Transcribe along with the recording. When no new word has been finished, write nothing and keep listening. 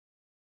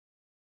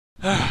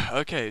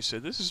Okay, so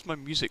this is my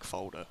music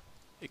folder.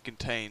 It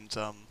contains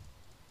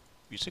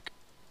music,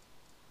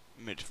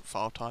 many different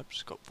file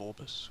types. Got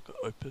Vorbis, got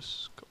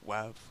Opus, got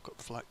WAV, got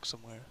FLAC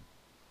somewhere,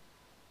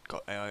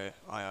 got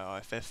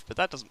IIFF, but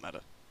that doesn't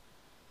matter.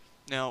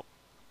 Now,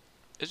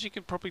 as you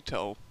can probably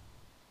tell,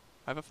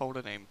 I have a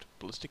folder named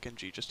Ballistic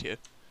NG just here.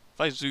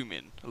 If I zoom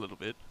in a little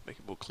bit, make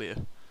it more clear,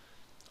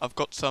 I've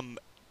got some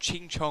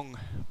Ching Chong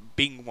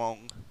Bing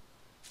Wong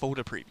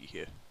folder preview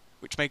here,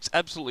 which makes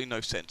absolutely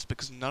no sense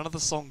because none of the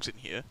songs in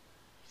here.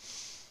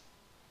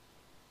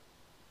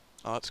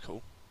 Oh, that's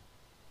cool.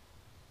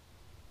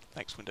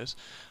 Thanks, Windows.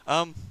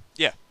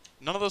 Yeah,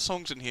 none of the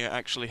songs in here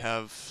actually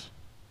have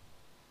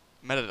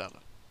metadata.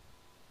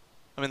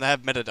 I mean, they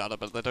have metadata,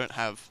 but they don't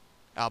have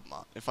album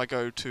art. If I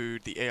go to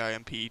the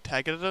AIMP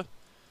tag editor,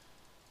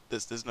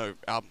 there's no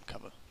album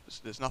cover.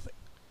 There's nothing.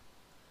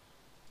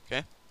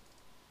 Okay?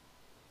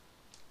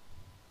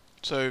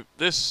 So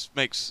this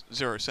makes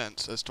zero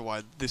sense as to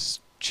why this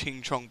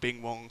Ching Chong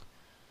Bing Wong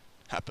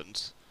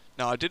happens.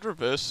 Now, I did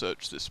reverse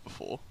search this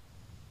before.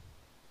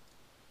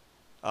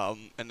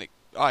 And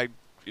I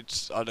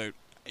don't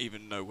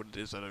even know what it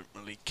is, I don't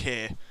really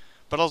care.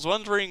 But I was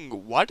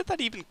wondering, why did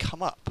that even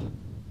come up?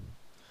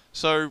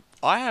 So,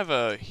 I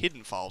have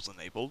hidden files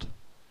enabled,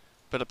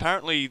 but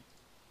apparently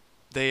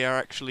they are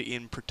actually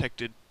in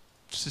protected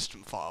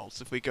system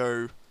files. If we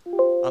go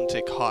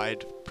untick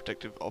hide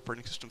protected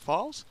operating system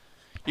files,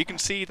 you can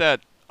see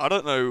that I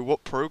don't know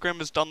what program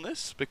has done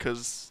this,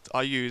 because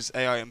I use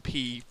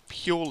AIMP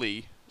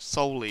solely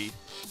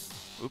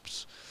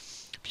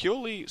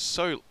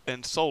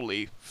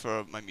solely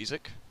for my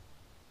music.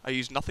 I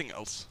use nothing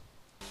else.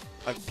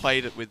 I've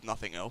played it with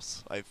nothing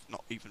else. I've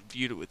not even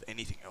viewed it with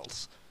anything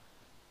else.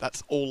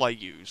 That's all I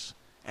use.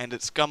 And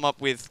it's come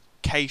up with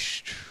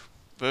cached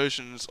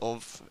versions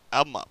of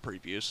album art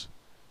previews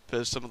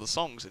for some of the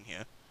songs in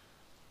here.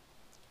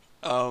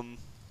 I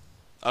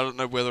don't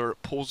know whether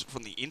it pulls it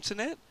from the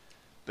internet,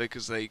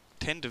 because they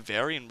tend to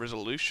vary in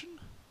resolution,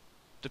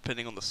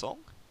 depending on the song.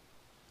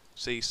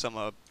 See, some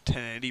are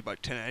 1080 by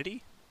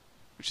 1080,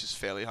 which is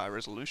fairly high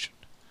resolution.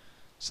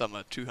 Some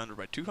are 200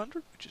 by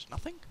 200, which is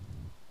nothing.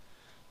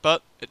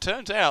 But it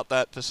turns out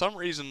that for some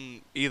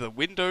reason, either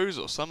Windows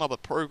or some other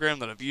program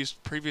that I've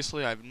used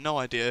previously, I have no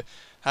idea,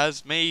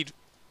 has made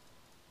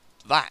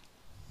that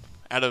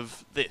out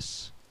of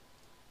this.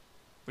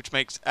 Which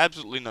makes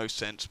absolutely no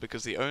sense,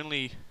 because the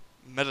only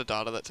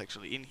metadata that's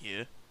actually in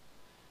here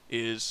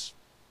is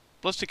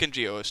Ballistic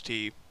NG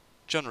OST,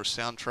 genre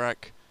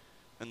soundtrack,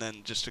 and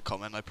then just a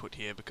comment I put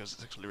here because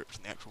it's actually ripped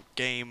from the actual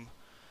game.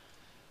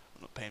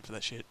 I'm not paying for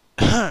that shit.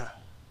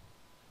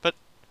 But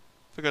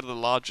if I go to the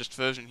largest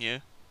version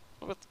here,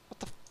 what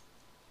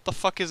the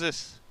fuck is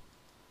this?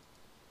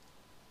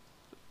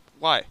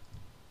 Why?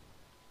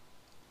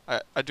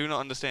 I do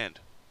not understand.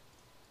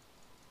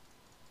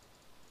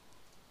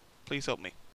 Please help me.